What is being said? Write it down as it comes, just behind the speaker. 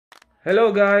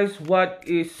Hello guys, what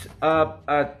is up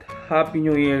at Happy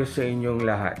New Year sa inyong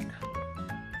lahat.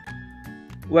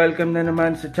 Welcome na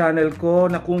naman sa channel ko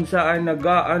na kung saan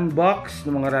nag-unbox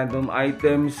ng mga random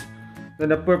items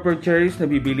na na-purchase,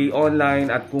 nabibili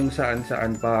online at kung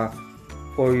saan-saan pa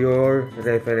for your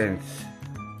reference.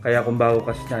 Kaya kung bago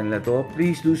ka sa channel na to,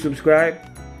 please do subscribe.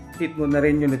 Hit mo na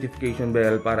rin yung notification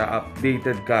bell para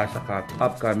updated ka sa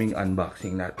upcoming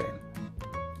unboxing natin.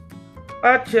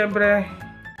 At syempre,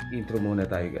 intro muna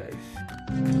tayo guys.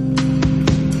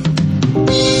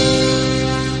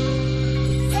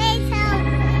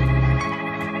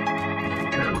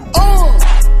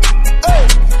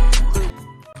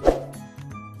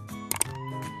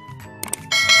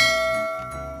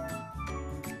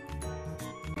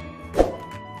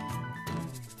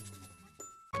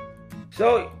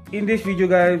 So in this video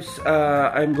guys,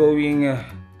 I'm going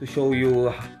to show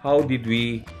you how did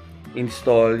we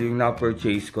install yung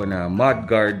na-purchase ko na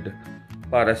MUDGUARD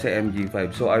para sa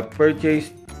MG5. So I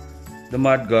purchased the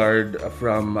MUDGUARD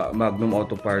from Magnum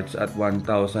Auto Parts at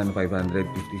 1,556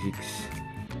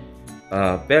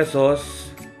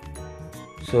 pesos.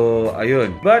 So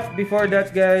ayun. But before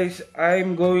that guys,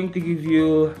 I'm going to give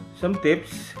you some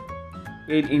tips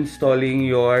in installing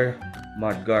your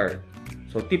MUDGUARD.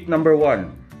 So tip number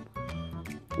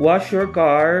 1, wash your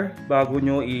car bago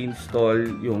nyo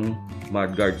i-install yung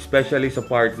MUDGUARD, especially sa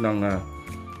part ng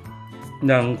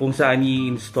kung saan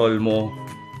i-install mo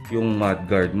yung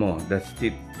MUDGUARD mo. That's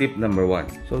tip number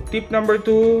 1. So tip number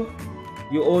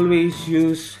 2, you always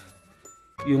use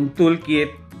yung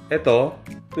toolkit. Ito,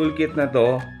 toolkit na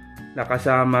to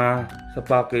nakasama sa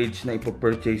package na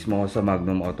ipopurchase mo sa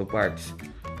Magnum Auto Parts.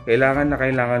 Kailangan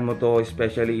mo to,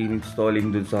 especially in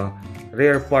installing dun sa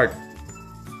rear part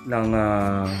ng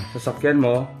sasakyan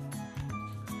mo.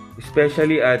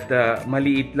 Especially at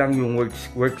maliit lang yung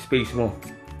workspace mo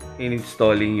in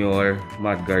installing your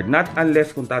MUDGUARD. Not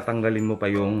unless kung tatanggalin mo pa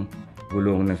yung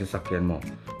gulong ng sasakyan mo.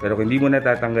 Pero kung hindi mo na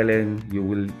tatanggalin, you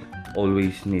will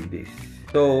always need this.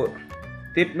 So,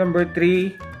 tip number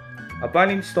 3, upon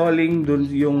installing dun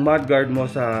yung MUDGUARD mo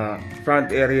sa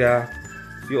front area,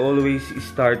 you always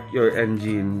start your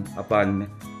engine upon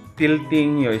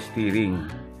tilting your steering.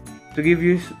 To give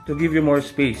you more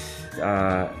space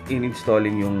in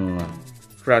installing yung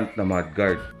front na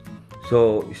MUDGUARD.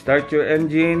 So start your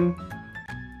engine,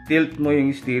 tilt mo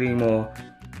yung steering mo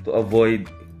to avoid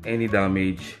any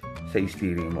damage sa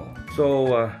steering mo.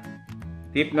 So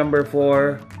tip number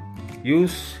 4,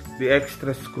 use the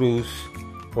extra screws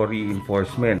for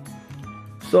reinforcement.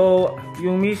 So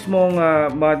yung mismong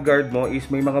MUDGUARD mo is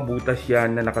may mga butas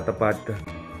yan na nakatapat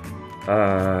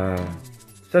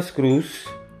sa screws.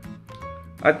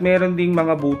 At meron ding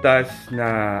mga butas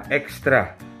na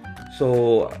extra.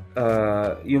 So,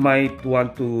 you might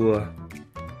want to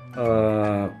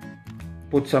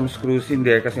put some screws in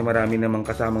there kasi marami namang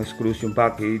kasamang screws yung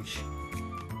package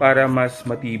para mas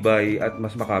matibay at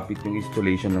mas makapit yung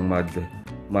installation ng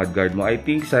MUDGUARD mo. I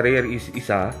think sa rear is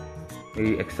isa.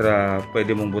 May extra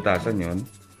pwede mong butasan yon.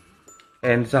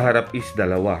 And sa harap is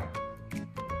dalawa.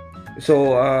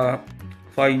 So,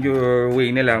 find your way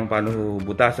na lang paano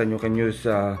butasan. You can use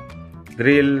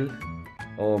drill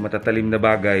o matatalim na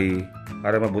bagay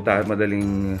para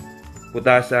madaling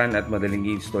butasan at madaling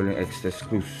i-install yung extra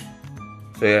screws.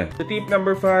 So yan. So tip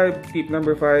number 5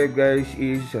 guys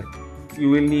is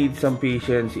you will need some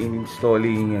patience in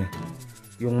installing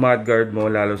yung MUDGUARD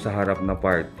mo lalo sa harap na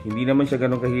part. Hindi naman siya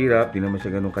ganun kahirap, hindi naman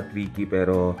siya ganun ka-tricky,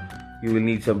 pero you will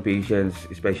need some patience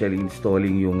especially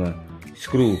installing yung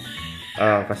screw.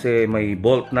 Kasi may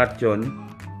bolt nut yun,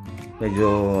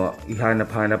 medyo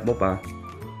ihanap-hanap mo pa,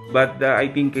 but I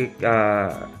think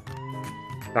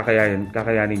kakayanin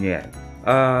niya yan.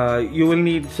 You will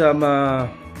need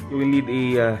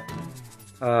a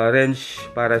wrench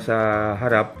para sa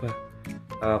harap.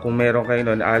 Kung meron kayo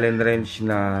nun, Allen wrench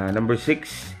na number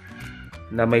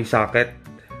 6 na may socket,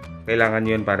 kailangan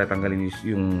yun para tanggalin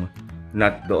yung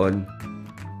nut doon.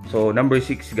 So number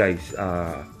 6 guys,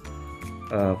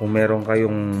 kung meron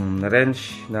kayong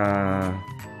wrench na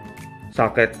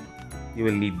socket, you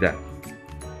will need that.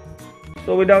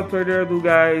 So without further ado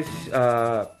guys,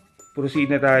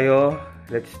 proceed na tayo.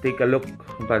 Let's take a look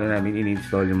kung paano namin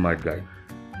in-install yung MUDGUARD.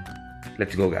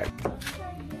 Let's go guys.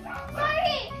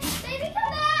 Sorry! Baby,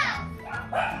 come back!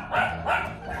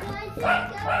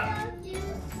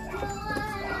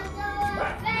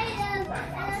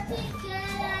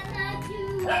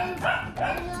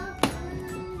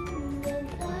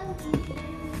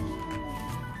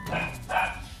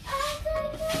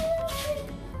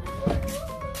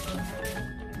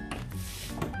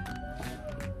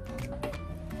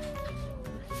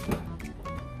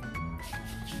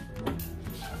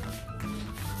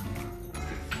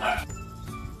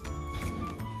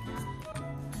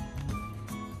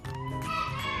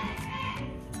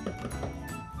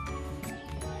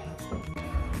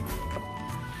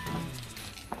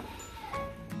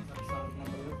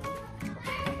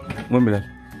 Mun bilang.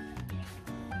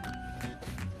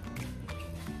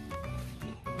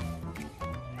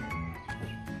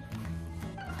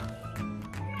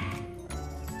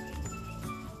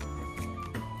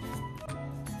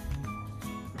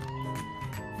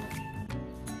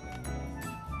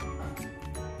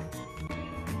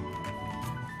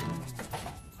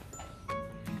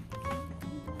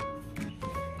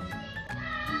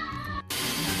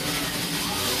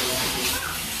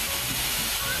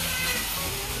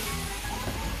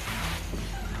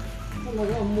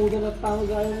 Ang muda na tao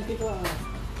gaya ng tito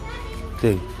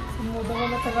Sige. Ang muda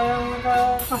na tagaya ng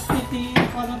nakakastiti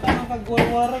ano tayo ng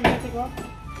kagwarwaran ng tito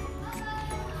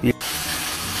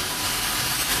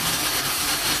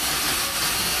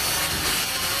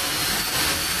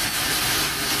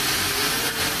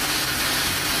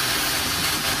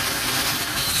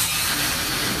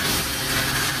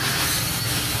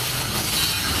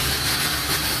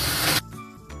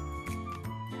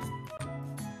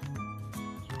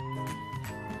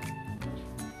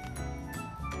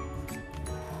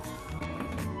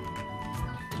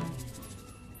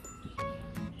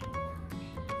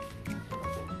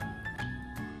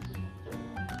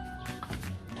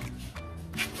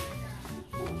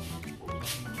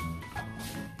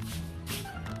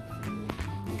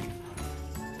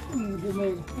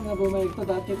bumay ito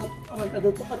dati ko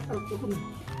magkaduto at alto ko na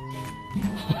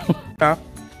Ha?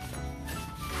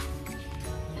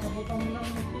 nabutan mo lang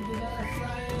nagpibila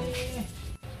asay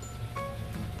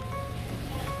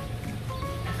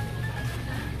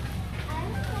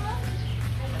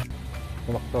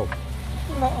Kumaktaw.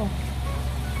 oo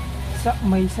sa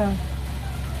may isa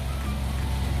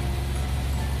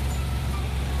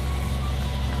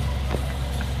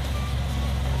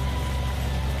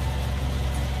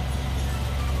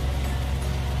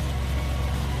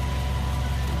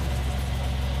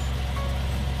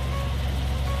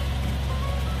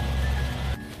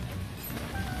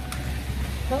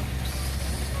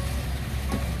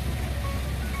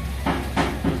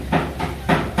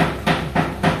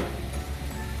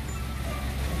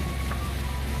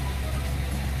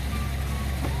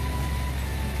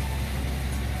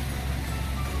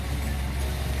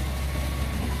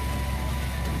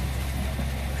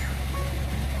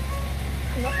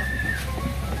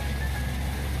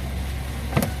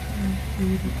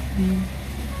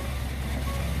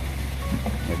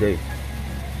Okay.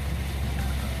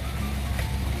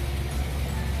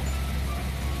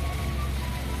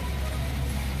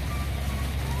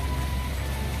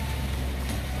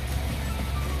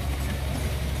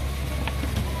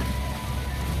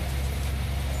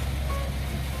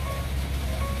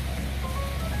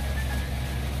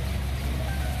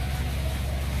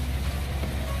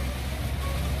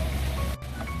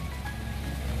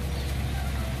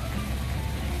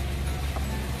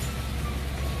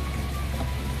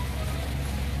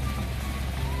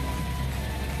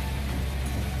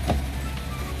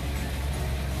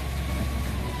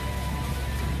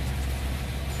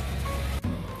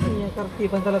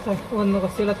 kartipan talaga sa ano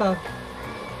kasi sila ta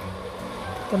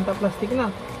kanta plastik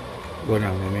na Go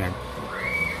na, mamaya.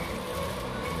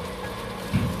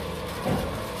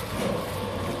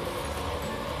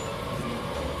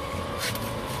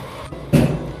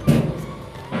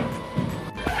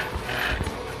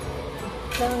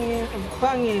 pangin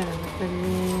pangin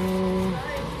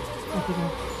okay na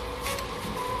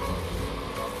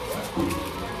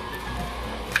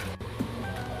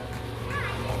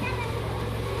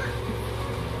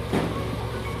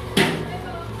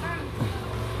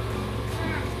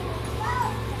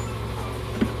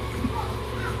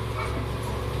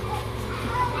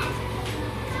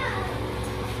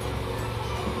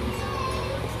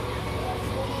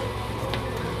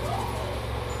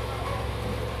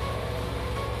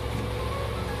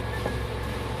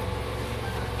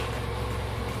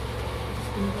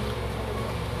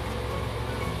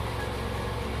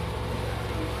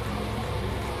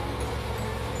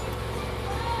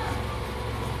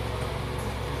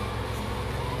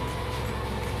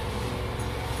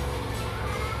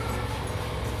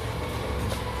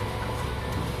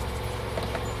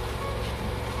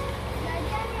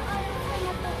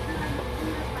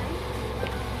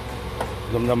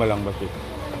Damdama lang ba siya?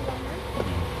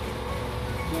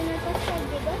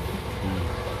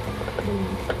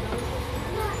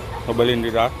 Mabalin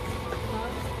kita?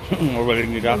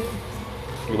 Mabalin kita?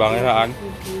 Ibangin saan?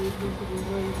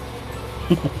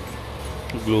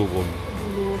 Glukon.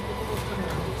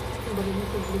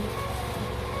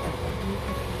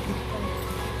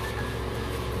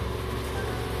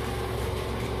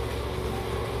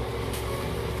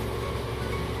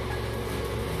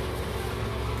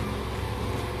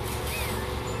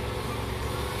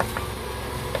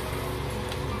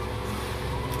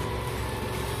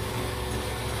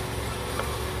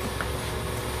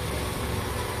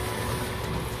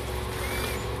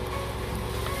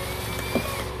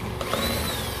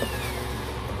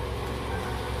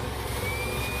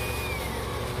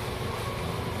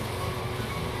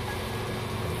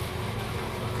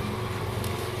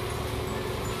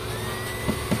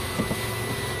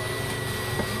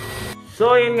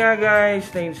 So, yun nga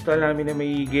guys, na-install namin na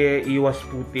maigi, iwas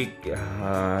putik,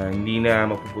 hindi na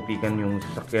mapuputikan yung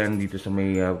sasakyan dito sa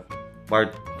may part,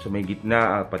 sa may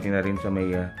gitna, pati na rin sa may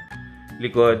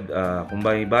likod. Kung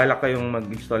balak kayong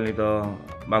mag-install nito,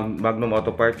 Magnum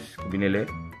Auto Parts, binili.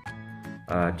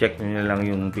 Check nyo na lang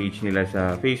yung page nila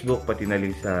sa Facebook, pati na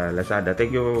rin sa Lazada.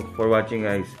 Thank you for watching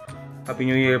guys. Happy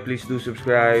New Year, please do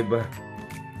subscribe.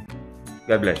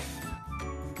 God bless.